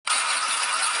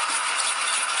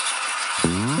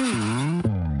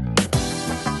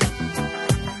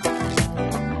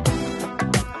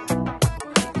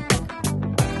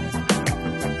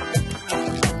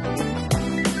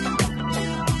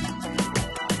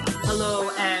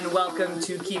Hello and welcome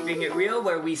to Keeping It Real,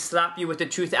 where we slap you with the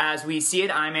truth as we see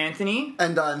it. I'm Anthony.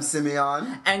 And I'm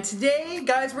Simeon. And today,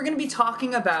 guys, we're going to be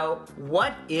talking about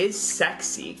what is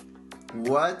sexy.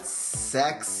 What's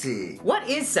sexy? What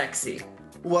is sexy?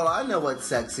 Well, I know what's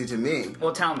sexy to me.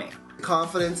 Well, tell me.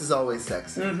 Confidence is always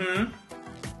sexy.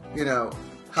 You know,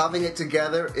 having it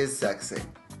together is sexy.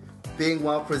 Being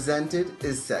well presented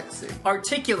is sexy.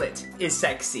 Articulate is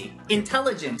sexy.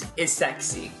 Intelligent is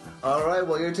sexy. All right,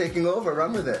 well, you're taking over.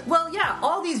 Run with it. Well, yeah,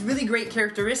 all these really great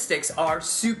characteristics are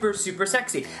super, super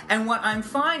sexy. And what I'm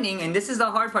finding, and this is the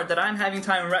hard part that I'm having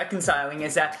time reconciling,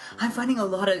 is that I'm finding a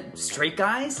lot of straight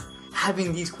guys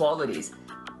having these qualities.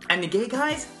 And the gay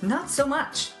guys, not so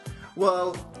much.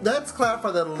 Well, let's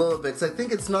clarify that a little bit, because I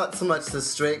think it's not so much the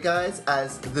straight guys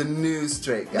as the new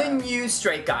straight guy. The new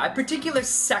straight guy, a particular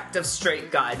sect of straight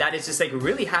guy that is just like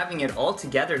really having it all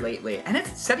together lately. And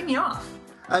it's setting me off.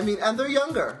 I mean, and they're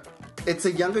younger. It's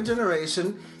a younger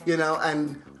generation, you know,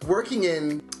 and working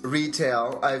in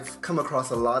retail, I've come across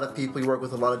a lot of people. You work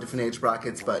with a lot of different age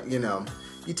brackets, but, you know,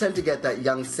 you tend to get that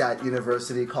young sat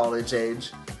university, college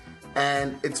age.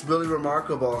 And it's really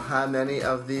remarkable how many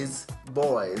of these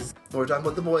boys, we're talking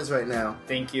about the boys right now,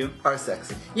 Thank you. are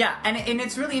sexy. Yeah, and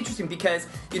it's really interesting because,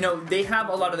 you know, they have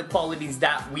a lot of the qualities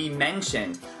that we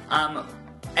mentioned.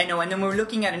 I know, and then we're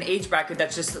looking at an age bracket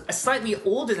that's just slightly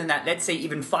older than that, let's say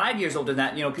even 5 years older than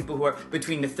that, you know, people who are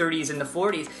between the 30s and the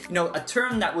 40s. You know, a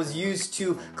term that was used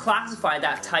to classify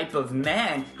that type of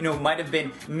man, you know, might have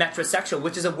been metrosexual,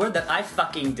 which is a word that I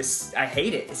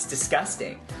hate it. It's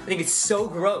disgusting. I think it's so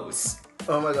gross.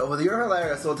 Oh my god, well, you're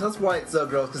hilarious. Well, tell us why it's so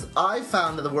gross, because I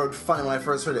found the word funny when I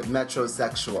first heard it,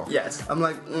 metrosexual. Yes. I'm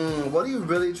like, what are you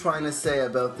really trying to say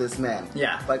about this man?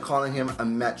 Yeah. By calling him a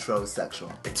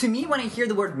metrosexual. To me, when I hear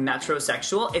the word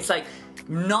metrosexual, it's like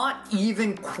not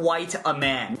even quite a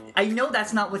man. I know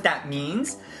that's not what that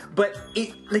means, but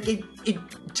it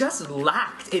just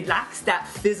lacks that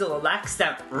fizzle, it lacks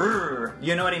that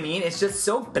you know what I mean? It's just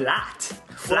so flat.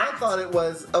 Well, I thought it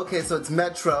was, okay, so it's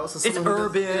metro, so It's someone who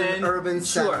lives in urban. an urban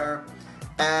center. Sure.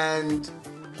 And,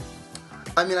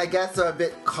 I mean, I guess they're a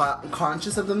bit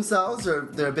conscious of themselves, or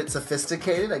they're a bit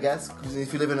sophisticated, I guess. 'Cause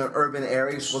if you live in an urban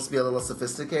area, you're supposed to be a little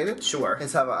sophisticated. Sure.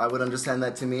 That's how I would understand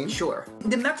that to mean. Sure.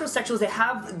 The metrosexuals, they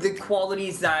have the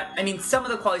qualities that, I mean, some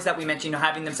of the qualities that we mentioned, you know,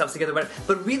 having themselves together,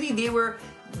 but really they were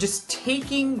just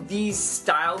taking these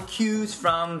style cues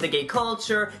from the gay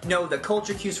culture, you know, the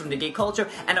culture cues from the gay culture,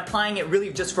 and applying it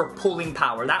really just for pulling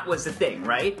power. That was the thing,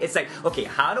 right? It's like, okay,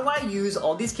 how do I use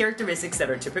all these characteristics that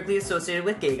are typically associated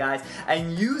with gay guys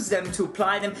and use them to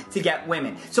apply them to get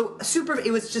women? So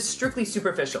it was just strictly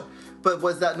superficial. But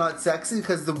was that not sexy?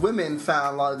 Because the women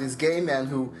found a lot of these gay men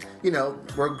who, you know,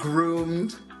 were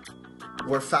groomed,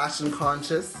 were fashion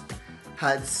conscious,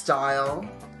 had style,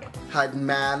 had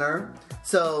manner.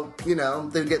 So, you know,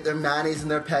 they'd get their manis and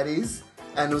their petties.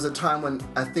 And there was a time when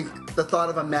I think the thought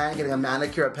of a man getting a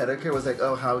manicure or pedicure was like,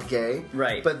 oh, how gay.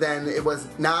 Right. But then it was,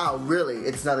 now, really,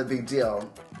 it's not a big deal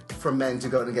for men to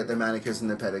go and get their manicures and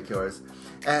their pedicures.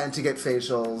 And to get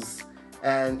facials.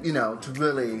 And, you know, to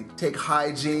really take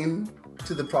hygiene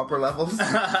to the proper levels.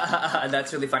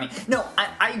 That's really funny. No,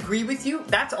 I agree with you.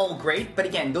 That's all great. But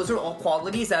again, those are all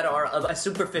qualities that are of a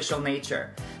superficial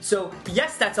nature. So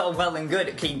yes, that's all well and good.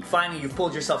 Okay, finally you've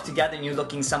pulled yourself together and you're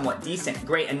looking somewhat decent.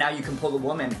 Great. And now you can pull a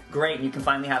woman. Great. And you can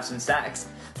finally have some sex.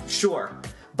 Sure.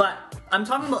 But I'm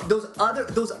talking about those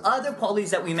other qualities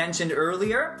that we mentioned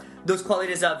earlier. Those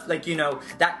qualities of, like, you know,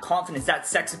 that confidence, that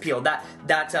sex appeal, that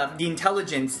the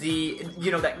intelligence, the,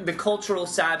 you know, the cultural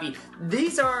savvy.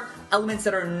 These are elements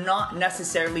that are not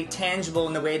necessarily tangible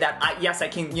in the way that I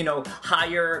can, you know,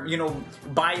 hire, you know,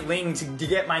 Bai Ling to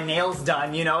get my nails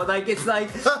done. You know, like it's like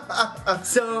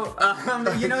so.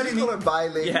 You know what I mean? Call her Bai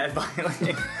Ling. Yeah, Bai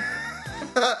Ling.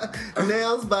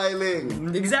 Nails Bai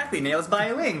Ling. Exactly, nails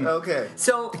Bai Ling. Okay.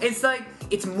 So it's like,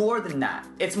 it's more than that.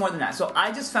 It's more than that. So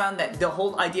I just found that the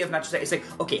whole idea of metrosexual is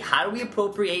like, okay, how do we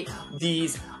appropriate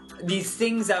these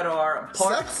things that are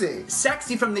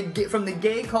sexy from the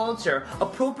gay culture,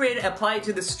 appropriate it, apply it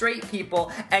to the straight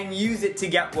people, and use it to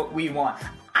get what we want?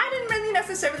 I didn't really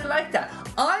necessarily like that.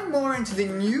 I'm more into the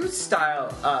new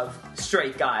style of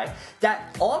straight guy,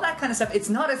 that all that kind of stuff, it's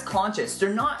not as conscious.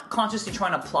 They're not consciously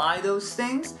trying to apply those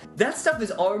things. That stuff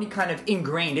is already kind of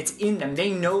ingrained. It's in them.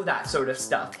 They know that sort of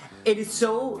stuff. It is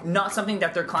so not something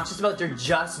that they're conscious about. They're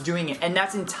just doing it. And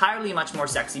that's entirely much more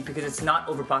sexy because it's not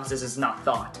overprocessed, it's not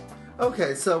thought.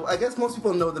 Okay, so I guess most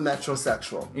people know the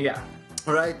metrosexual. Yeah.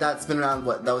 Right? That's been around,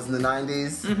 what, that was in the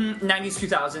 90s? Mm-hmm. 90s,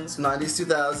 2000s. 90s,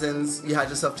 2000s. You had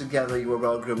yourself together, you were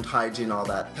well-groomed, hygiene, all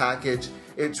that package.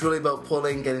 It's really about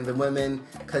pulling, getting the women,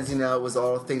 because, it was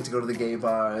all a thing to go to the gay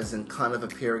bars and kind of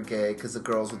appear gay, because the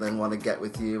girls would then want to get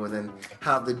with you and then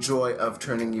have the joy of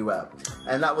turning you out.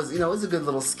 And that was, it was a good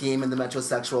little scheme in the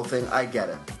metrosexual thing. I get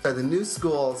it. So the new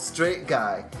school straight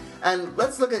guy. And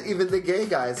let's look at even the gay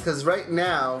guys, because right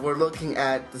now we're looking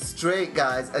at the straight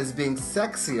guys as being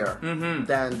sexier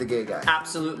than the gay guys.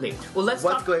 Absolutely. Well,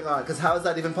 What's going on? Because how is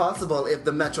that even possible if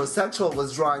the metrosexual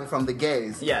was drawing from the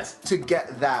gays to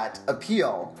get that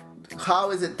appeal?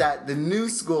 How is it that the new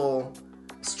school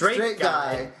straight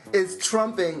guy is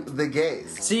trumping the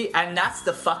gays? See, and that's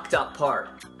the fucked up part.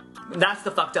 That's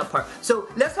the fucked up part. So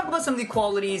let's talk about some of the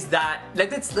qualities that,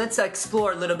 let's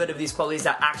explore a little bit of these qualities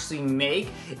that actually make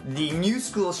the new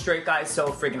school straight guys so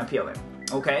friggin' appealing.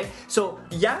 Okay? So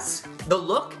yes, the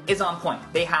look is on point.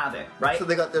 They have it, right? So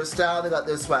they got their style, they got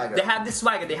their swagger. They have this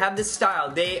swagger, they have this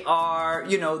style. They are,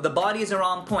 the bodies are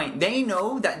on point. They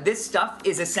know that this stuff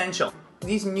is essential.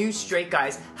 These new straight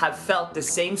guys have felt the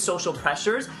same social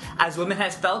pressures as women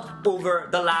has felt over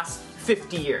the last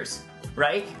 50 years.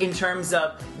 Right? In terms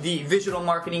of the visual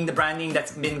marketing, the branding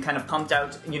that's been kind of pumped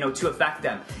out, to affect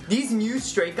them. These new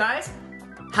straight guys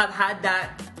have had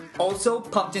that also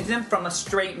pumped into them from a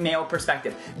straight male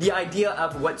perspective. The idea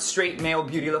of what straight male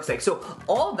beauty looks like. So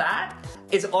all that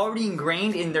is already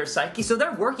ingrained in their psyche. So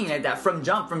they're working at that from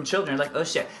children. Like, oh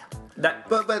shit.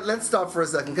 But let's stop for a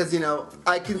second, because,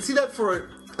 I can see that for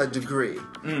a degree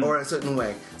or a certain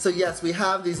way. So yes, we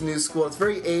have these new schools. It's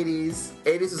very 80s.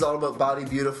 80s is all about body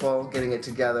beautiful, getting it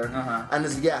together. And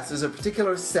there's a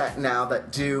particular set now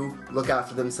that do look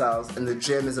after themselves, and the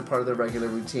gym is a part of their regular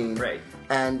routine. Right.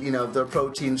 And their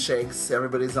protein shakes,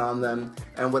 everybody's on them,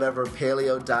 and whatever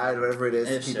paleo diet or whatever it is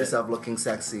to keep yourself looking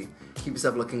sexy, keep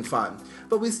yourself looking fun.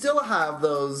 But we still have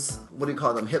those, what do you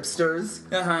call them, hipsters,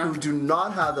 who do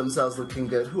not have themselves looking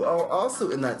good, who are also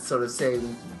in that sort of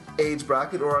same age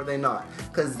bracket, or are they not?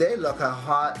 Because they look a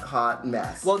hot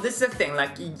mess. Well, this is the thing,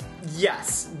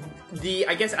 yes,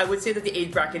 I guess I would say that the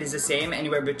age bracket is the same,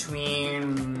 anywhere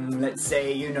between, let's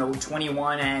say,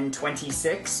 21 and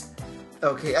 26.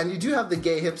 Okay, and you do have the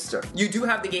gay hipster. You do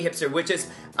have the gay hipster, which is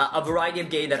a variety of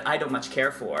gay that I don't much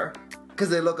care for. Because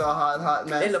they look a hot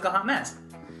mess? They look a hot mess.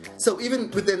 So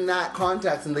even within that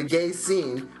context, in the gay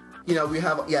scene, we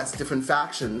have, yes, different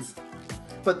factions.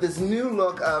 But this new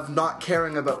look of not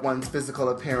caring about one's physical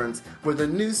appearance, where the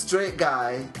new straight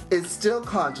guy is still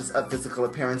conscious of physical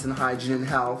appearance and hygiene and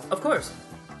health. Of course.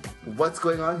 What's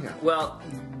going on here? Well,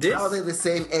 How are they the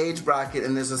same age bracket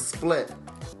and there's a split?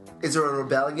 Is there a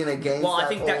rebellion against I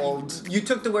think old... that you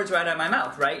took the words right out of my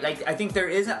mouth, right? I think there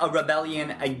is a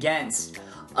rebellion against,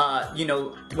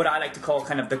 what I like to call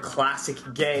kind of the classic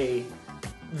gay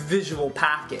visual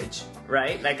package,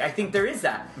 right? I think there is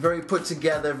that. Very put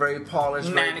together, very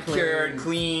polished, manicured, very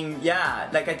clean. Yeah,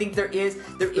 I think there is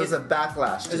a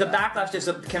backlash. There's a backlash. There's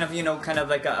a kind of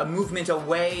like a movement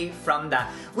away from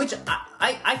that, which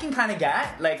I can kind of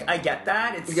get. I get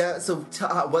that. It's So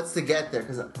what's the get there?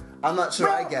 Because I'm not sure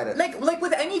I get it. Like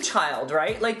with any child,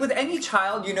 right? With any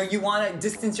child, you want to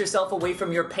distance yourself away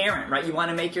from your parent, right? You want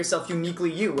to make yourself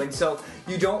uniquely you, and so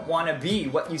you don't want to be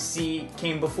what you see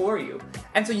came before you,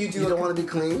 and so you do. You don't want to be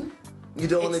clean. You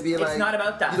don't want to be It's not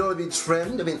about that. You don't want to be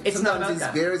trimmed. I mean, it's sometimes these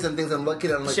beards and things I'm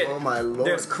looking at, I'm like, Shit. Oh my lord.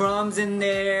 There's crumbs in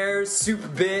there,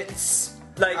 soup bits.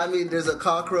 I mean, there's a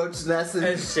cockroach nest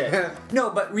and shit. No,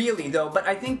 but really though,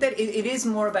 I think that it is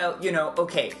more about,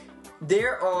 okay,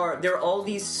 there are all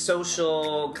these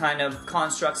social kind of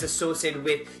constructs associated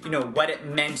with, what it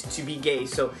meant to be gay.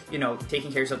 So,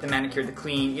 taking care of yourself, the manicure, the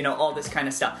clean, all this kind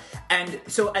of stuff. And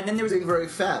then there was being very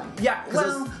femme. Yeah,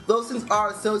 well, those things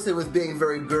are associated with being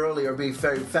very girly or being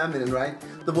very feminine, right?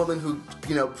 The woman who,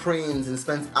 preens and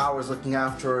spends hours looking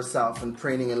after herself and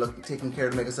preening and taking care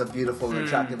to make herself beautiful and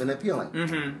attractive and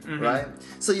appealing, right?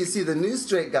 So you see the new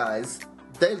straight guys.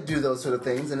 They do those sort of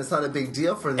things, and it's not a big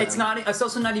deal for them. It's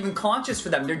also not even conscious for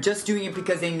them. They're just doing it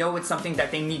because they know it's something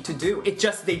that they need to do.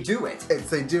 They do it.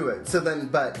 They do it. So then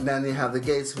you have the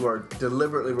gays who are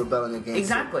deliberately rebelling against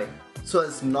Exactly. it. So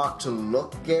it's not to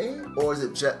look gay, or is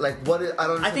it just what? I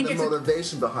don't understand the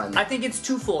motivation behind it. I think it's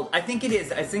twofold. I think it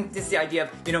is. I think it's the idea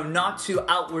of not to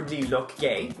outwardly look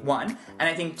gay. One, and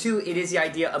I think two, it is the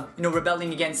idea of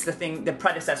rebelling against the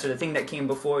predecessor, the thing that came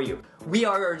before you. We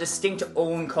are our distinct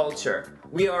own culture.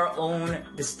 We are our own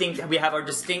distinct. We have our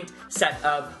distinct set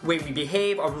of way we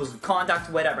behave, our rules of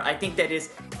conduct, whatever. I think that is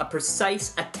a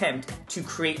precise attempt to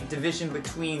create division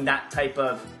between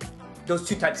those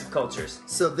two types of cultures.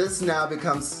 So this now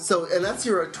becomes unless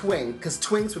you're a twink, because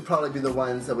twinks would probably be the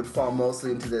ones that would fall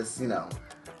mostly into this,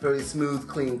 very smooth,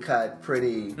 clean cut,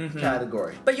 pretty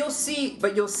category. But you'll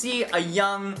see a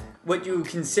young, what you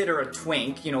consider a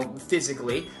twink, you know,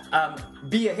 physically,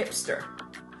 be a hipster.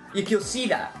 You'll see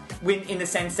that in the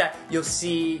sense that you'll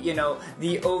see, you know,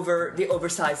 the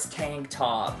oversized tank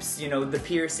tops, you know, the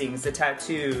piercings, the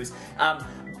tattoos,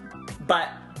 but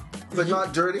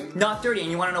not dirty? Not dirty, and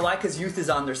you want to know why? Because youth is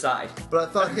on their side. But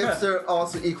I thought hipster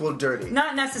also equaled dirty.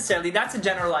 Not necessarily. That's a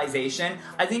generalization.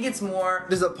 I think it's more...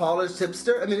 There's a polished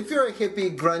hipster? I mean, if you're a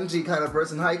hippie, grungy kind of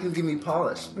person, how you can give me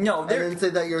polished? No, and then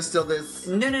say that you're still this...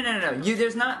 No.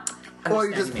 There's not... Or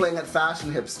you're just playing at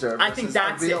fashion hipster. I think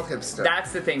that's a real it. hipster.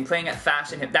 That's the thing, playing at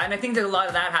fashion hipster. And I think there's a lot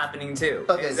of that happening too.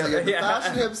 Okay, so you have the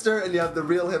fashion hipster and you have the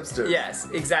real hipster. Yes,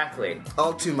 exactly.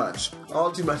 All too much.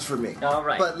 All too much for me. All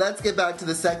right. But let's get back to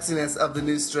the sexiness of the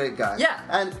new straight guy. Yeah.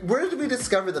 And where did we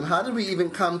discover them? How did we even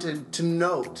come to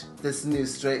note this new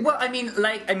straight guy? Well, I mean,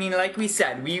 like we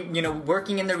said,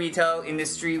 working in the retail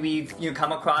industry, we've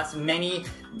come across many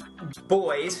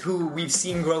boys who we've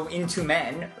seen grow into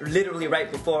men literally right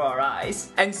before our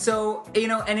eyes. And so,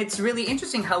 and it's really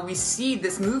interesting how we see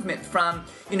this movement from,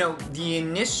 the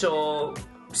initial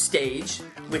stage,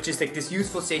 which is like this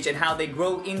youthful stage, and how they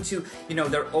grow into,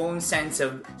 their own sense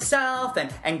of self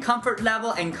and comfort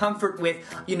level and comfort with,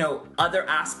 other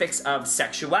aspects of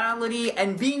sexuality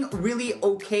and being really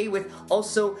okay with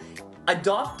also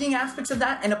adopting aspects of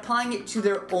that and applying it to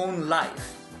their own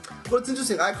life. Well, it's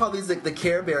interesting. I call these like the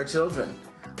Care Bear children.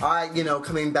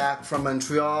 Coming back from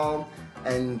Montreal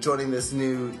and joining this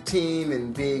new team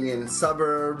and being in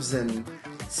suburbs and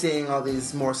seeing all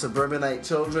these more suburbanite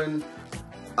children,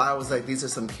 I was like, these are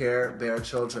some Care Bear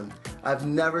children. I've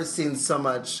never seen so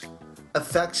much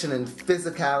affection and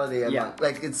physicality. And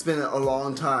like, it's been a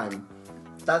long time.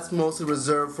 That's mostly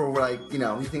reserved for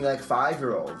you think like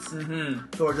 5-year-olds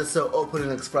who are just so open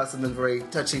and expressive and very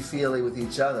touchy-feely with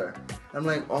each other. I'm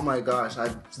like, oh my gosh,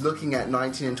 I'm looking at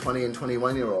 19 and 20 and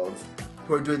 21-year-olds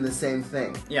who are doing the same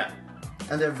thing. Yeah.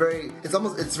 And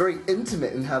it's very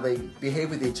intimate in how they behave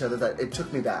with each other that it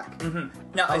took me back.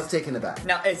 Now, I was taken aback.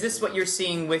 Now, is this what you're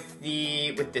seeing with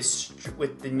the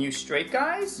new straight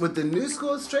guys? With the new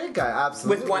school straight guy,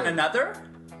 absolutely. With one another?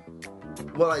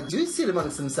 Well, I do see it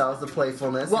amongst themselves, the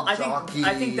playfulness. Well, the jockey.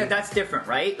 I think that's different,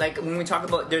 right? Like when we talk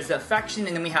about there's affection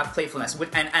and then we have playfulness,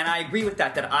 and I agree with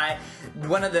that.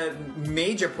 One of the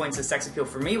major points of sex appeal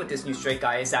for me with this new straight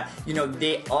guy is that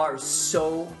they are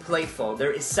so playful.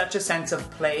 There is such a sense of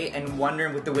play and wonder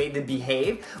with the way they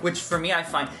behave, which for me I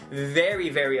find very,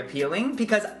 very appealing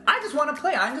because I just want to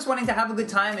play. I'm just wanting to have a good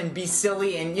time and be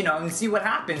silly and and see what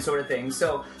happens, sort of thing.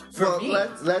 So for me,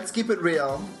 let's keep it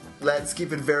real. Let's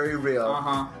keep it very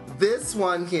real. This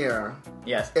one here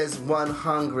is one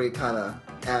hungry kind of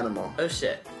animal. Oh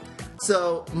shit.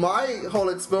 So my whole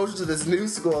exposure to this new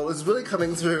school is really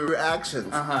coming through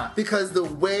reactions. Because the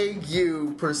way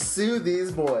you pursue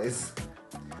these boys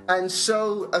and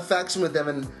show affection with them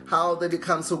and how they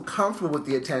become so comfortable with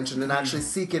the attention and actually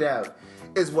seek it out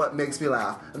is what makes me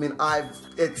laugh. I mean,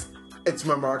 it's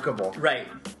remarkable. Right.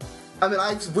 I mean,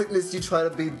 I've witnessed you try to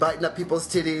be biting up people's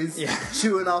titties,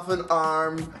 chewing off an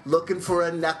arm, looking for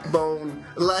a neck bone,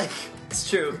 like... It's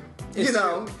true. It's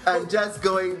true. And just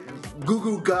going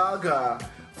goo-goo gaga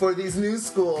for these new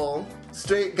school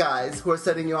straight guys who are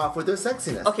setting you off with their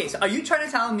sexiness. Okay, so are you trying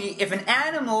to tell me if an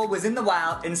animal was in the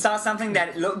wild and saw something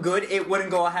that looked good, it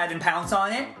wouldn't go ahead and pounce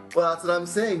on it? Well, that's what I'm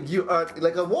saying. You are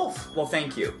like a wolf. Well,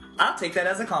 thank you. I'll take that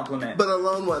as a compliment. But a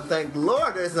lone one, thank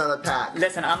Lord there's not a pack.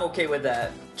 Listen, I'm okay with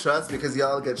that. Trust me, because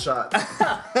y'all get shot.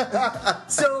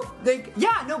 So,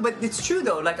 but it's true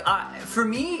though. Like, for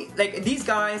me, like, these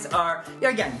guys are,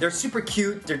 again, they're super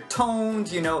cute, they're toned,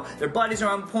 their bodies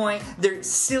are on point, they're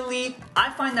silly.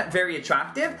 I find that very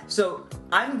attractive, so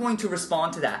I'm going to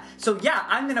respond to that. So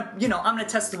I'm gonna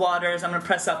test the waters, I'm gonna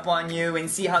press up on you and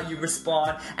see how you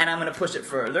respond, and I'm gonna push it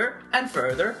further and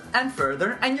further and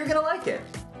further, and you're gonna like it.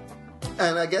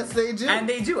 And I guess they do. And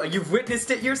they do. You've witnessed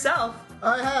it yourself.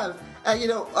 I have.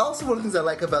 And also one of the things I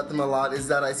like about them a lot is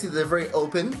that I see that they're very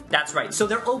open. That's right. So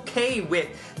they're okay with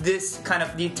this kind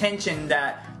of the attention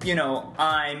that,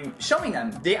 I'm showing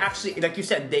them. They actually, like you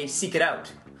said, they seek it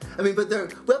out. I mean, but there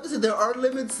are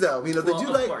limits though.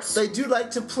 They do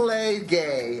like to play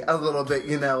gay a little bit,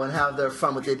 and have their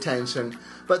fun with the attention.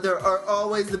 But there are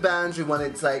always the boundary when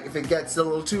it's like, if it gets a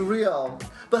little too real.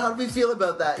 But how do we feel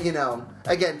about that,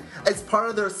 Again, it's part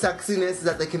of their sexiness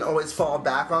that they can always fall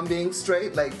back on being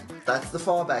straight. Like, that's the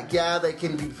fallback. Yeah, they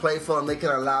can be playful and they can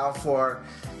allow for,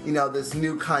 this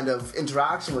new kind of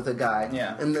interaction with a guy.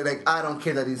 Yeah. And they're like, I don't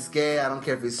care that he's gay, I don't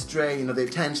care if he's straight, the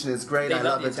attention is great, I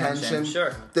love attention.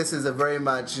 Sure. This is a very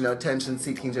much,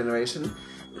 attention-seeking generation.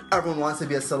 everyone wants to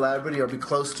be a celebrity or be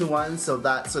close to one, so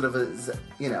that sort of is,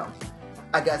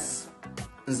 I guess,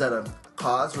 is that a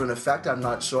cause or an effect? I'm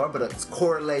not sure, but it's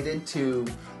correlated to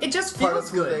It just part feels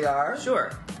of who good. they are.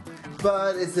 Sure.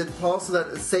 But is it also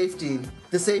that the safety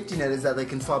net is that they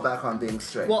can fall back on being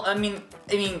straight? Well, I mean,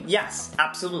 yes,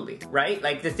 absolutely, right?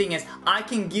 Like, the thing is, I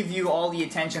can give you all the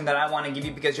attention that I want to give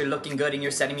you because you're looking good and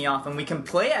you're setting me off, and we can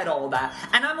play at all that,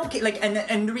 and I'm okay. Like,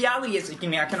 and the reality is, I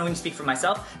can only speak for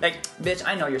myself. Like, bitch,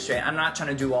 I know you're straight. I'm not trying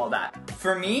to do all that.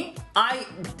 For me,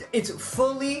 it's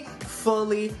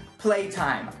fully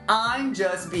playtime. I'm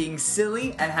just being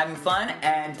silly and having fun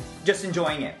and just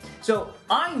enjoying it. So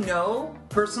I know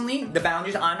personally the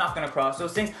boundaries. I'm not gonna cross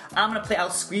those things. I'll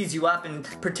squeeze you up and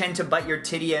pretend to bite your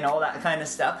titty and all that kind of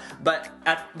stuff. But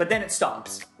then it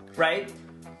stops, right?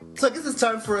 So I guess it's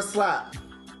time for a slap.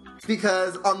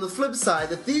 Because on the flip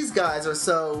side, if these guys are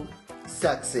so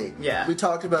sexy, Yeah. we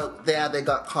talked about they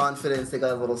got confidence, they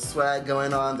got a little swag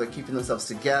going on, they're keeping themselves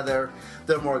together,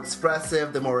 they're more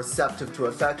expressive, they're more receptive to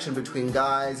affection between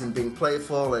guys and being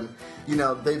playful, and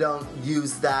they don't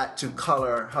use that to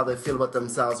color how they feel about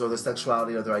themselves or their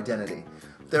sexuality or their identity.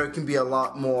 There can be a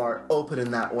lot more open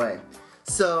in that way.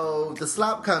 So the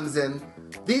slap comes in,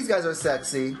 these guys are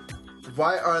sexy,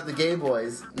 why are the gay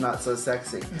boys not so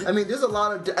sexy? I mean, there's a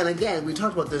lot of, and again, we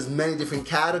talked about there's many different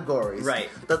categories Right.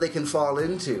 that they can fall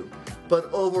into. But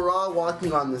overall,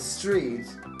 walking on the street,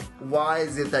 why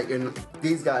is it that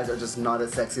these guys are just not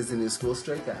as sexy as the new school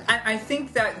straight guys? I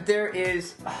think that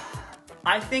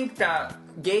I think that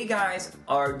gay guys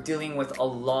are dealing with a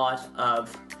lot of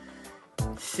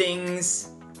things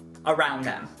around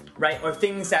them, right? Or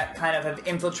things that kind of have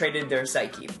infiltrated their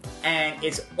psyche. And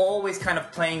it's always kind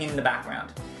of playing in the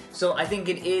background. So I think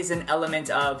it is an element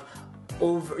of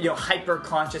hyper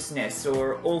consciousness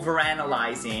or over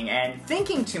analyzing and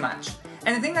thinking too much.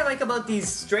 And the thing I like about these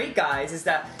straight guys is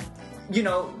that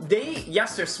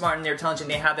they're smart and they're intelligent,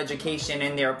 they have education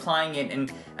and they're applying it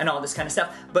and all this kind of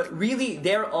stuff, but really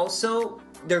they're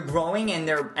growing and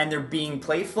they're being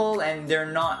playful and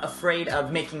they're not afraid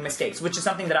of making mistakes, which is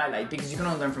something that I like because you can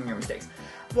only learn from your mistakes.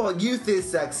 Well, youth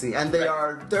is sexy, and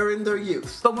they're in their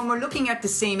youth. But when we're looking at the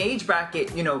same age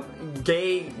bracket,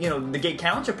 gay, the gay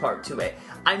counterpart to it,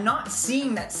 I'm not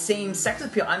seeing that same sex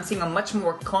appeal. I'm seeing a much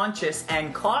more conscious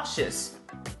and cautious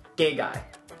gay guy.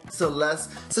 So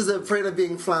they're afraid of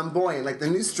being flamboyant. Like the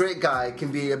new straight guy can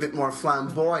be a bit more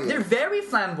flamboyant. They're very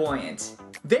flamboyant.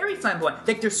 Very flamboyant.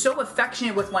 Like, they're so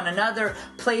affectionate with one another,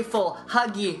 playful,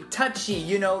 huggy, touchy,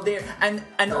 they're and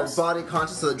They're also body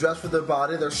conscious, so they dress for their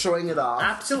body, they're showing it off.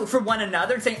 absolutely for one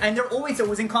another, and they're always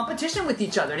in competition with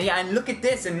each other. Yeah, and look at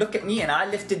this, and look at me, and I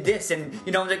lifted this, and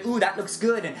like, ooh, that looks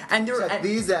good, and they're Check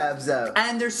these abs out.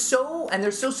 and they're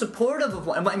so supportive of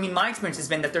one. I mean, my experience has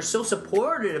been that they're so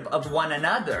supportive of one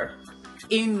another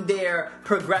in their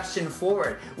progression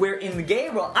forward. Where in the gay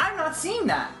world, I'm not seeing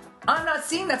that. I'm not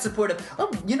seeing that supportive.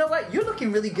 Oh, you know what? You're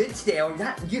looking really good today. Or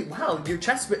wow, your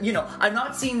chest. I'm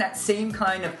not seeing that same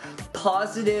kind of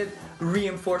positive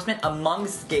reinforcement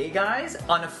amongst gay guys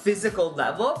on a physical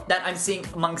level that I'm seeing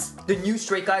amongst the new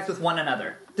straight guys with one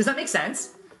another. Does that make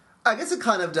sense? I guess it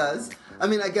kind of does. I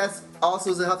mean, I guess also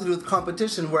does it have to do with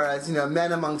competition, whereas,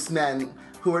 men amongst men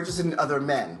who are interested in other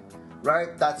men,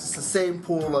 right? That's just the same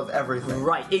pool of everything.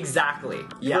 Right, exactly.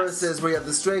 Yes. Versus where you have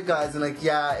the straight guys and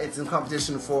it's in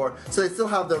competition so they still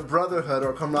have their brotherhood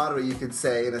or camaraderie, you could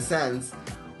say, in a sense,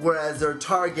 whereas they're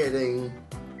targeting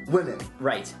women.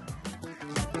 Right.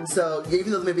 So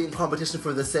even though they may be in competition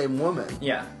for the same woman,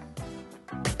 Yeah.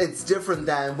 it's different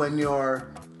than when you're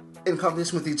in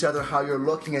competition with each other, how you're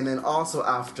looking, and then also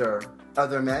after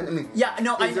other men. I mean, Yeah,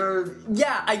 no, is there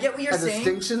I get what you're a saying.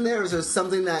 distinction there? Is there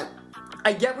something that...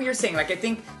 I get what you're saying. Like, I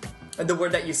think the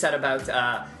word that you said about,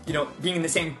 being in the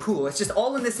same pool, it's just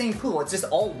all in the same pool. It's just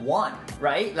all one,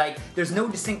 right? Like, there's no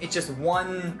distinct, it's just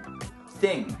one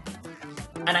thing.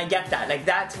 And I get that. Like,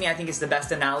 that to me, I think is the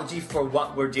best analogy for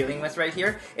what we're dealing with right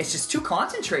here. It's just too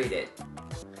concentrated.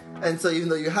 And so even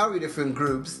though you have your different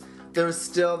groups, there's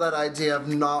still that idea of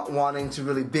not wanting to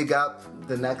really big up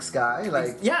the next guy.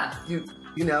 Like, Yeah.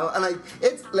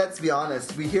 let's be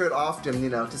honest, we hear it often,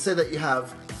 to say that you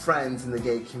have friends in the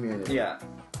gay community. Yeah.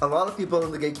 A lot of people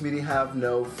in the gay community have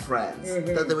no friends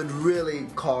that they would really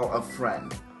call a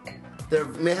friend. They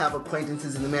may have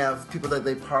acquaintances and they may have people that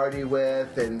they party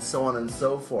with and so on and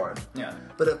so forth. Yeah.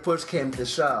 But if push came to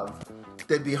shove,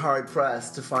 they'd be hard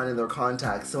pressed to find in their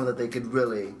contacts someone that they could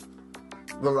really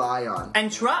rely on. And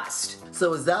trust.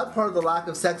 So is that part of the lack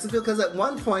of sex appeal? Because at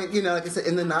one point, like I said,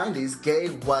 in the 90s, gay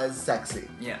was sexy.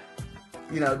 Yeah.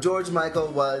 George Michael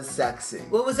was sexy.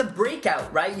 Well, it was a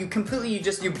breakout, right? You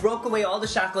broke away all the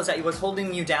shackles that was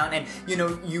holding you down, and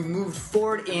you moved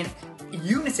forward in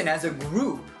unison as a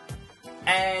group.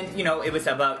 And it was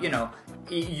about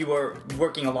you were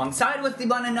working alongside with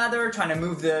one another, trying to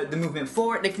move the movement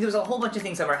forward. Like, there was a whole bunch of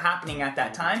things that were happening at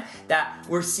that time that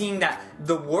we're seeing that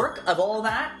the work of all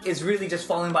that is really just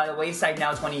falling by the wayside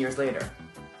now 20 years later.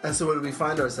 And so where do we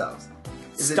find ourselves?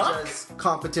 Is Stuck? it just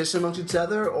competition amongst each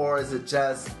other, or is it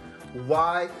just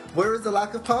where is the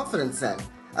lack of confidence then?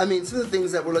 I mean, some of the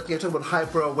things that we're looking at, talking about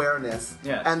hyper-awareness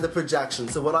and the projection.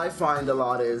 So what I find a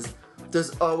lot is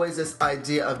there's always this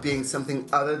idea of being something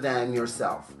other than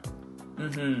yourself.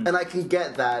 Mm-hmm. And I can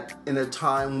get that in a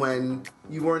time when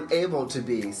you weren't able to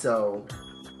be so...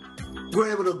 You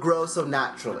weren't able to grow so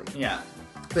naturally. Yeah.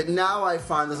 But now I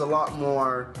find there's a lot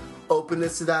more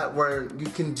openness to that where you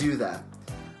can do that.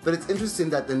 But it's interesting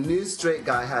that the new straight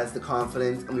guy has the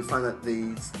confidence, and we find that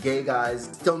these gay guys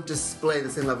don't display the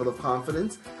same level of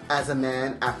confidence as a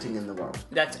man acting in the world.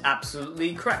 That's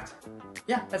absolutely correct.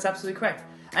 Yeah, that's absolutely correct.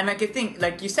 And I think,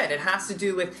 like you said, it has to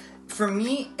do with, for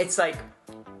me, it's like,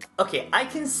 okay, I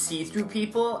can see through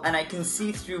people, and I can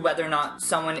see through whether or not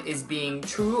someone is being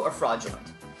true or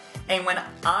fraudulent. And when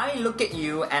I look at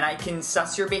you and I can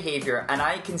suss your behavior and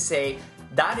I can say,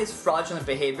 that is fraudulent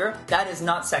behavior, that is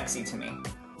not sexy to me.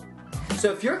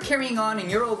 So if you're carrying on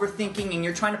and you're overthinking and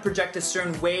you're trying to project a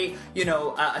certain way,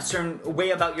 a certain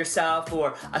way about yourself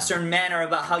or a certain manner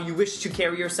about how you wish to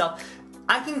carry yourself,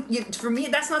 for me,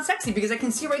 that's not sexy because I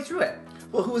can see right through it.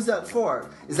 Well, who is that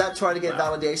for? Is that trying to get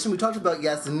validation? We talked about,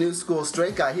 yes, the new school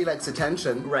straight guy, he likes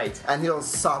attention. Right. And he'll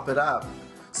sop it up.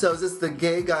 So is this the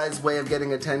gay guy's way of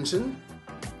getting attention?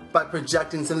 By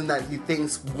projecting something that he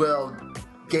thinks will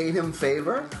gain him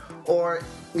favor? Or,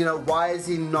 why is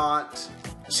he not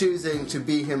choosing to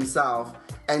be himself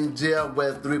and deal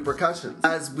with the repercussions?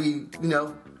 As we,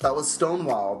 that was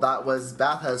Stonewall, that was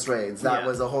bathhouse raids, that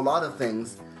was a whole lot of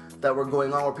things that were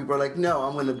going on where people are like, no,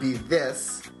 I'm going to be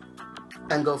this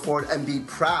and go forward and be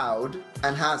proud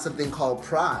and have something called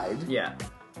pride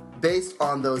based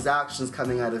on those actions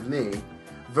coming out of me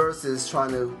versus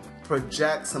trying to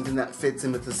project something that fits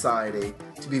in with society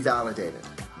to be validated.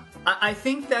 I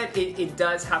think that it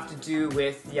does have to do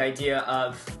with the idea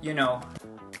of,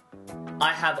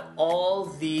 I have all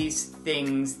these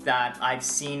things that I've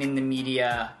seen in the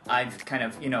media, I've kind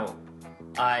of,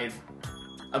 I've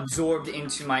absorbed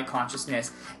into my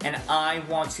consciousness, and I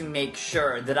want to make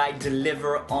sure that I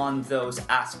deliver on those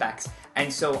aspects.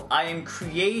 And so I am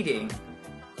creating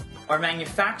or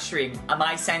manufacturing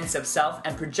my sense of self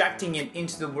and projecting it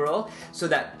into the world so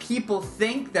that people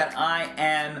think that I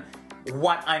am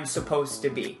what I'm supposed to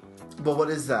be. But what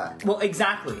is that? Well,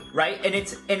 exactly, right? And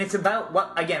it's about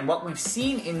what we've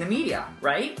seen in the media,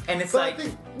 right? And it's I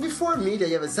think before media,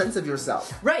 you have a sense of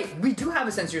yourself. Right, we do have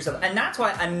a sense of yourself, and that's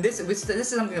why. And this is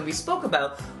something that we spoke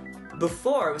about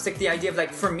before. It was like the idea of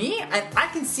like, for me, I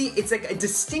can see it's like a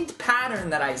distinct pattern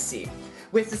that I see.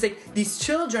 With this, like, these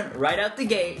children right out the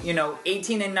gate,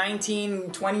 18 and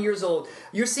 19, 20 years old,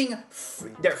 you're seeing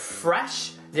they're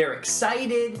fresh, they're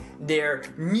excited, they're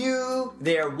new,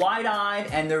 they're wide-eyed,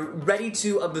 and they're ready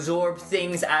to absorb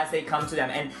things as they come to them,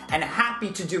 and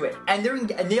happy to do it. And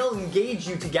they'll engage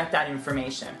you to get that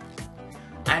information.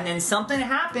 And then something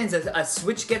happens, a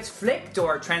switch gets flicked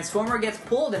or a transformer gets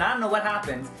pulled, and I don't know what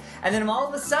happens. And then all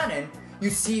of a sudden, you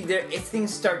see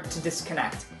things start to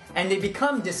disconnect. And they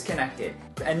become disconnected,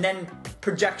 and then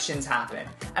projections happen.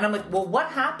 And I'm like, well, what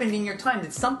happened in your time?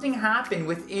 Did something happen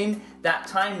within that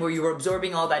time where you were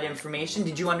absorbing all that information?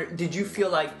 Did you feel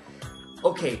like,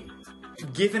 okay,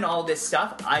 given all this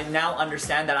stuff, I now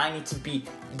understand that I need to be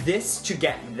this to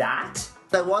get that?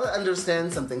 I want to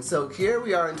understand something. So here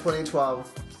we are in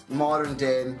 2012, modern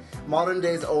day, and modern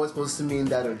day is always supposed to mean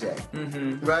better day,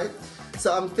 right?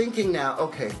 So I'm thinking now,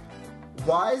 okay,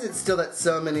 why is it still that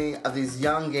so many of these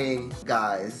young gay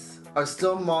guys are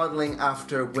still modeling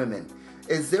after women?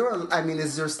 Is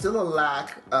there still a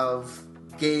lack of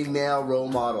gay male role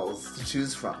models to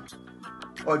choose from?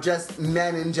 Or just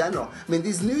men in general? I mean,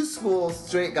 these new school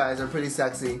straight guys are pretty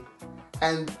sexy,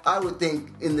 and I would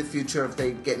think in the future if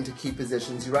they get into key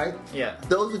positions, right? Yeah.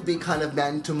 Those would be kind of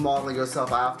men to model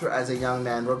yourself after as a young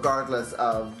man, regardless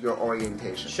of your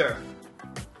orientation. Sure.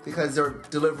 Because they're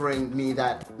delivering me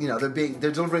that,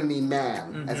 they're delivering me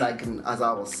man, as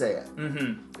I will say it.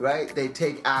 Right? They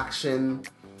take action,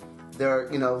 they're,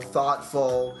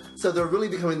 thoughtful. So they're really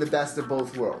becoming the best of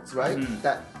both worlds, right?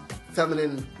 That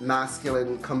feminine,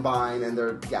 masculine combine, and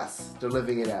they're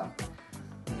living it out.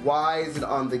 Why is it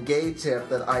on the gay tip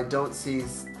that I don't see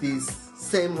these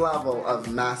same level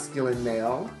of masculine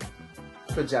male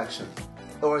projection?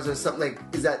 Or is there something like,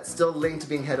 is that still linked to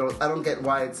being hetero? I don't get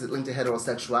why it's linked to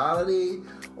heterosexuality,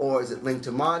 or is it linked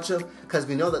to macho? Because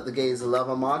we know that the gays love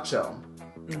a macho.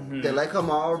 Mm-hmm. They like a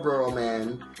Marlboro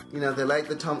man. You know, they like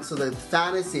so the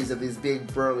fantasies of these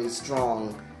big, burly,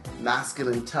 strong,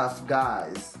 masculine, tough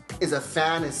guys is a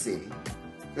fantasy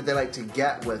that they like to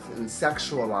get with and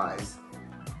sexualize.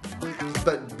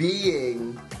 But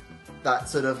being that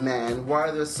sort of man, why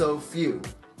are there so few?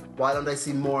 Why don't I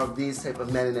see more of these type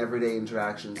of men in everyday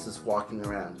interactions just walking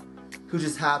around who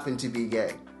just happen to be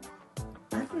gay?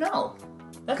 I don't know.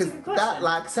 That's a good question. That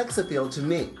lacks sex appeal to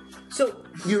me. So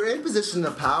you're in position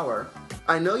of power.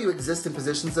 I know you exist in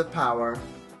positions of power.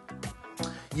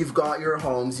 You've got your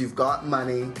homes, you've got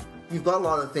money, you've got a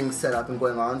lot of things set up and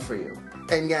going on for you.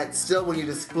 And yet still when you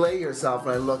display yourself,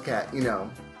 when I look at, you know,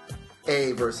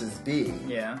 A versus B,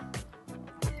 yeah,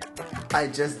 I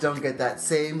just don't get that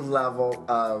same level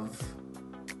of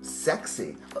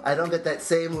sexy. I don't get that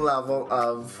same level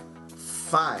of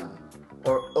fun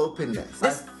or openness.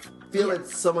 I feel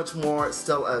it's so much more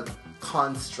still a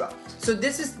construct. So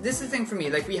this is the thing for me.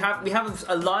 Like we have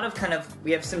a lot of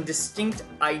we have some distinct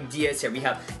ideas here. We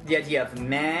have the idea of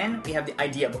man, we have the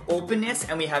idea of openness,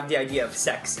 and we have the idea of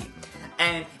sexy.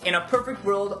 And in a perfect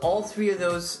world, all three of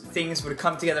those things would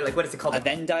come together. Like, what is it called? A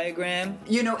Venn diagram?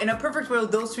 You know, in a perfect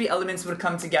world, those three elements would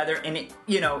come together, and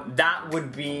that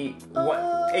would be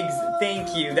what.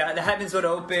 Thank you. The heavens would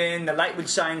open, the light would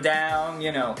shine down.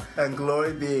 You know. And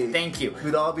glory be. Thank you.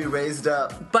 We'd all be raised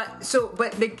up. But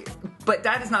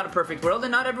that is not a perfect world,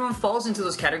 and not everyone falls into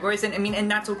those categories. And I mean, and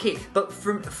that's okay. But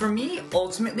for me,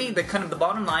 ultimately, the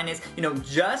bottom line is,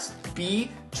 just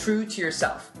be true to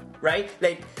yourself. Right?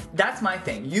 Like, that's my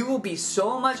thing. You will be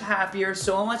so much happier,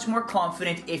 so much more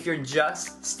confident if you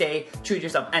just stay true to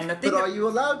yourself. And the thing But are you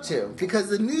allowed to? Because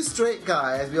the new straight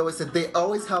guy, as we always said, they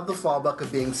always have the fallback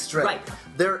of being straight. Right.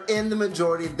 They're in the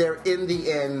majority, they're in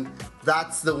the end,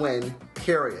 that's the win,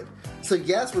 period. So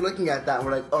yes, we're looking at that and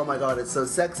we're like, oh my god, it's so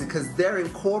sexy, because they're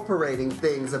incorporating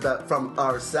things from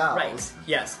ourselves. Right,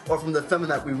 yes. Or from the feminine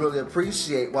that we really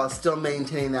appreciate while still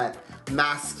maintaining that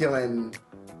masculine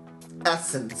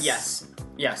essence. Yes.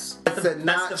 It's a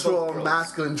natural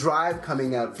masculine drive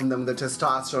coming out from them, the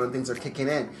testosterone and things are kicking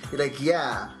in. You're like,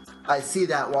 yeah, I see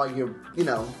that while you're,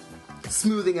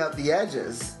 smoothing out the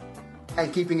edges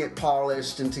and keeping it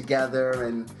polished and together,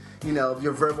 and,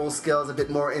 your verbal skills a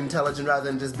bit more intelligent rather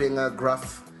than just being a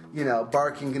gruff,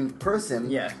 barking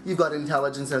person. Yeah. You've got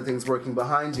intelligence and things working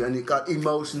behind you, and you've got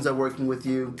emotions are working with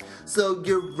you. So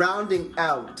you're rounding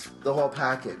out the whole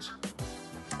package.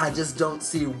 I just don't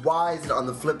see why is it on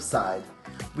the flip side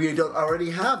we don't already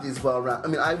have these well-rounded.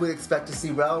 I mean, I would expect to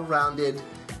see well-rounded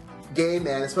gay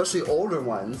men, especially older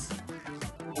ones,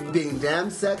 being damn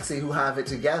sexy who have it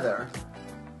together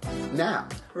now.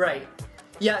 Right.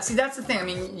 Yeah, see, that's the thing. I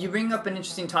mean, you bring up an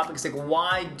interesting topic. It's like,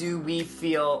 why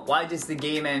does the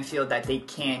gay man feel that they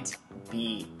can't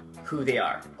be who they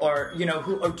are? Or,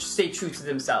 or stay true to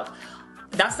themselves?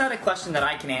 That's not a question that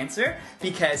I can answer,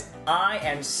 because I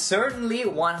am certainly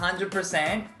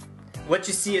 100% what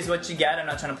you see is what you get. I'm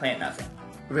not trying to plant nothing.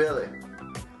 Really?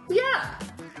 Yeah.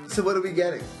 So what are we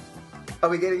getting? Are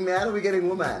we getting man or are we getting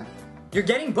woman? You're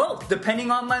getting both,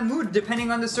 depending on my mood,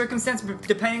 depending on the circumstance,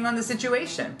 depending on the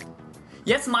situation.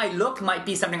 Yes, my look might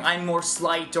be something I'm more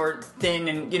slight or thin,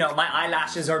 and my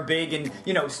eyelashes are big, and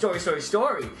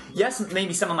story. Yes,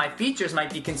 maybe some of my features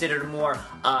might be considered more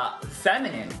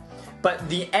feminine. But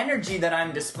the energy that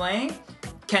I'm displaying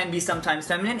can be sometimes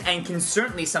feminine and can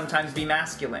certainly sometimes be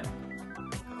masculine.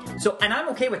 So, and I'm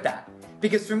okay with that.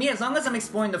 Because for me, as long as I'm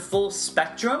exploring the full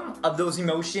spectrum of those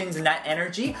emotions and that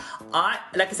energy,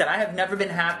 like I said, I have never been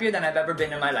happier than I've ever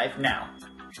been in my life now.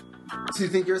 So you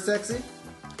think you're sexy?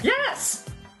 Yes!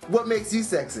 What makes you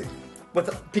sexy?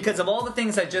 Because of all the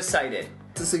things I just cited.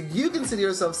 So you consider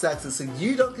yourself sexy, so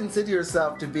you don't consider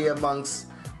yourself to be amongst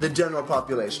the general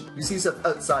population. You see yourself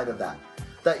outside of that.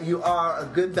 That you are a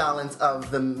good balance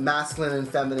of the masculine and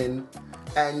feminine,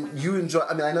 and you enjoy,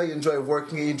 I know you enjoy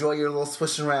working, you enjoy your little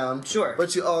swish around. Sure.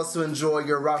 But you also enjoy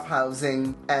your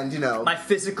roughhousing and, my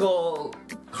physical,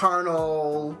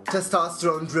 carnal,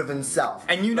 testosterone-driven self.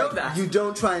 And that. You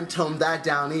don't try and tone that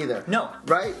down either. No.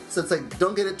 Right? So it's like,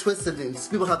 don't get it twisted.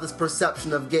 People have this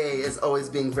perception of gay as always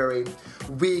being very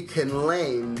weak and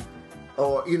lame,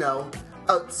 or,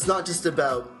 it's not just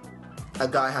about a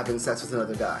guy having sex with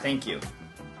another guy. Thank you.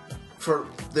 For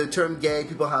the term gay,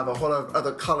 people have a whole lot of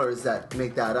other colors that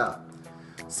make that up.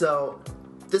 So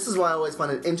this is why I always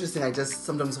find it interesting. I just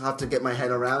sometimes have to get my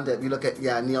head around it. You look at,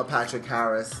 Neil Patrick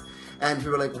Harris And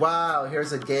people are like, wow,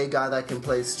 here's a gay guy that can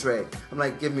play straight. I'm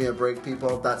like, give me a break,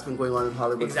 people. That's been going on in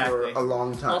Hollywood Exactly. for a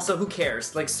long time. Also, who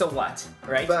cares? Like, so what,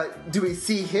 right? But do we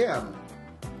see him?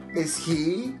 Is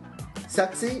he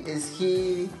sexy? Is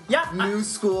he new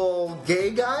school gay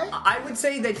guy? I would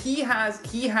say that he has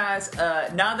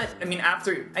now that,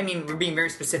 we're being very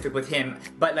specific with him,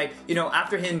 but like, you know,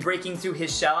 after him breaking through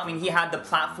his shell, I mean, he had the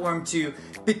platform to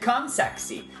become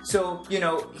sexy. So, you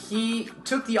know, he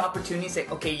took the opportunity to say,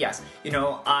 okay, yes, you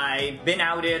know, I've been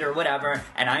outed or whatever,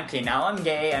 and now I'm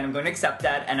gay, and I'm going to accept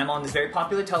that, and I'm on this very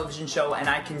popular television show, and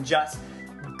I can just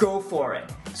go for it.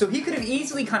 So he could have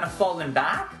easily kind of fallen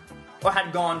back, or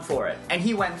had gone for it, and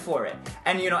he went for it,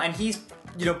 and you know, and he's,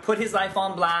 you know, put his life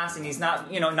on blast, and he's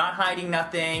not, you know, not hiding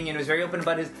nothing, you know, he's very open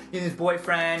about his, you know, his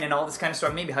boyfriend and all this kind of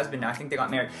stuff, maybe husband now, I think they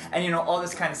got married, and you know, all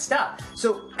this kind of stuff.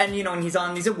 So, and you know, and he's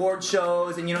on these award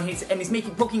shows, and you know, he's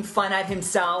poking fun at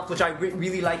himself, which I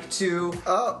really like too.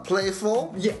 Oh,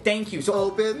 playful. Yeah, thank you. So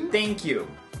open. Thank you.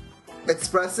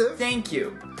 Expressive. Thank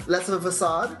you. Less of a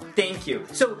facade. Thank you.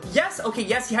 So yes,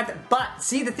 he had to, but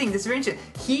see the thing, this is very interesting.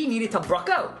 He needed to bruck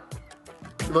out.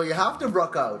 Well, you have to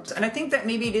bruck out. And I think that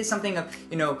maybe it is something of,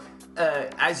 you know,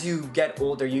 as you get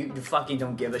older, you fucking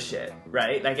don't give a shit,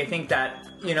 right? Like, I think that,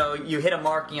 you know, you hit a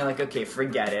mark and you're like, okay,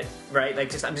 forget it, right?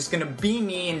 Like, I'm just gonna be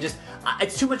me and just,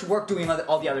 it's too much work doing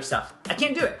all the other stuff. I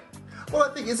can't do it. Well,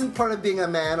 I think isn't part of being a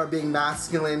man or being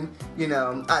masculine, you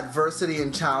know, adversity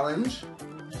and challenge?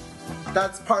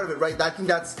 That's part of it, right? I think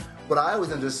that's what I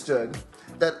always understood.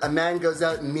 That a man goes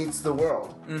out and meets the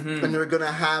world. Mm-hmm. And you're going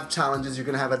to have challenges, you're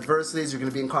going to have adversities, you're going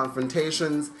to be in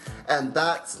confrontations, and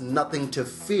that's nothing to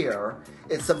fear.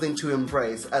 It's something to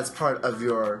embrace as part of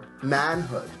your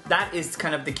manhood. That is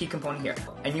kind of the key component here.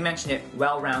 And you mentioned it,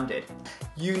 well-rounded.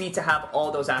 You need to have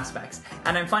all those aspects.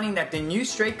 And I'm finding that the new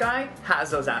straight guy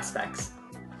has those aspects.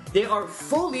 They are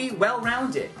fully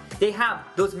well-rounded. They have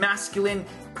those masculine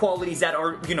qualities that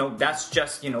are, you know, that's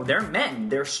just, you know, they're men.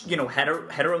 They're, you know,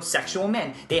 heterosexual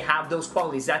men. They have those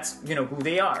qualities. That's, you know, who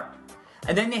they are.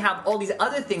 And then they have all these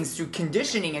other things through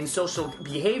conditioning and social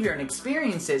behavior and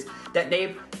experiences that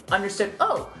they've understood,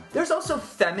 oh, there's also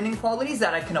feminine qualities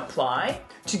that I can apply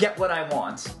to get what I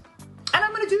want. And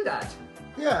I'm going to do that.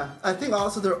 Yeah, I think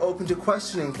also they're open to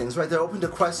questioning things, right? They're open to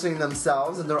questioning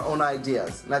themselves and their own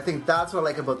ideas. And I think that's what I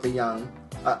like about the young.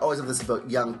 I always have this about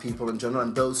young people in general,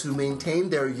 and those who maintain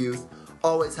their youth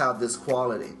always have this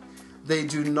quality. They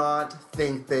do not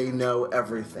think they know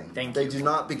everything. They do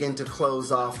not begin to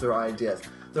close off their ideas.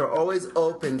 They're always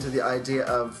open to the idea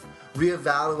of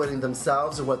reevaluating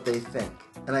themselves or what they think.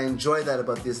 And I enjoy that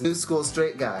about this new school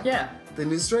straight guy. Yeah. The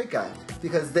new straight guy.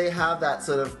 Because they have that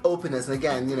sort of openness. And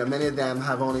again, you know, many of them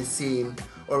have only seen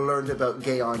or learned about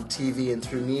gay on TV and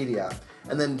through media.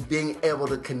 And then being able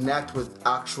to connect with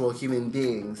actual human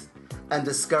beings and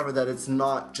discover that it's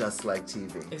not just like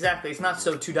TV. Exactly, it's not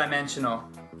so two-dimensional.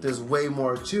 There's way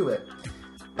more to it.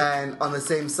 And on the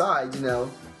same side, you know,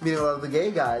 meeting a lot of the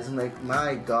gay guys, I'm like,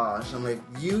 my gosh, I'm like,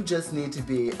 you just need to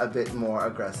be a bit more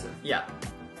aggressive. Yeah.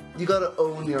 You gotta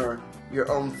own your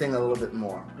own thing a little bit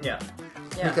more. Yeah.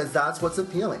 Because that's what's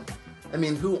appealing. I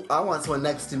mean, I want someone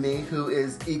next to me who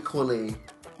is equally,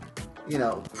 you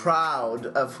know, proud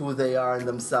of who they are in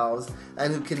themselves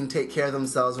and who can take care of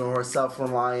themselves and who are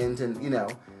self-reliant and, you know,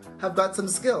 have got some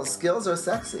skills. Skills are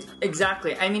sexy.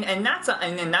 Exactly. I mean, and that's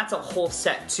a whole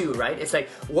set too, right? It's like,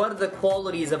 what are the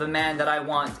qualities of a man that I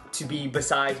want to be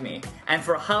beside me? And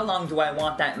for how long do I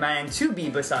want that man to be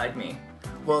beside me?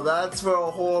 Well, that's for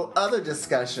a whole other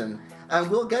discussion. And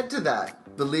we'll get to that.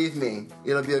 Believe me,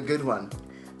 it'll be a good one.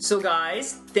 So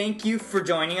guys, thank you for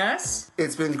joining us.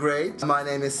 It's been great. My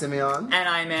name is Simeon. And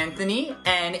I'm Anthony.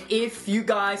 And if you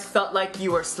guys felt like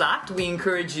you were slapped, we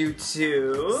encourage you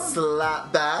to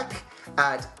slap back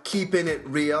at Keeping It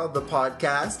Real, the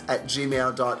podcast at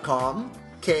gmail.com.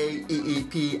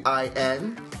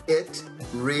 KEEPIN, it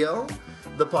real,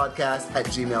 the podcast at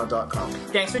gmail.com.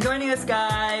 Thanks for joining us,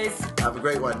 guys. Have a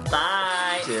great one.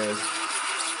 Bye. Cheers.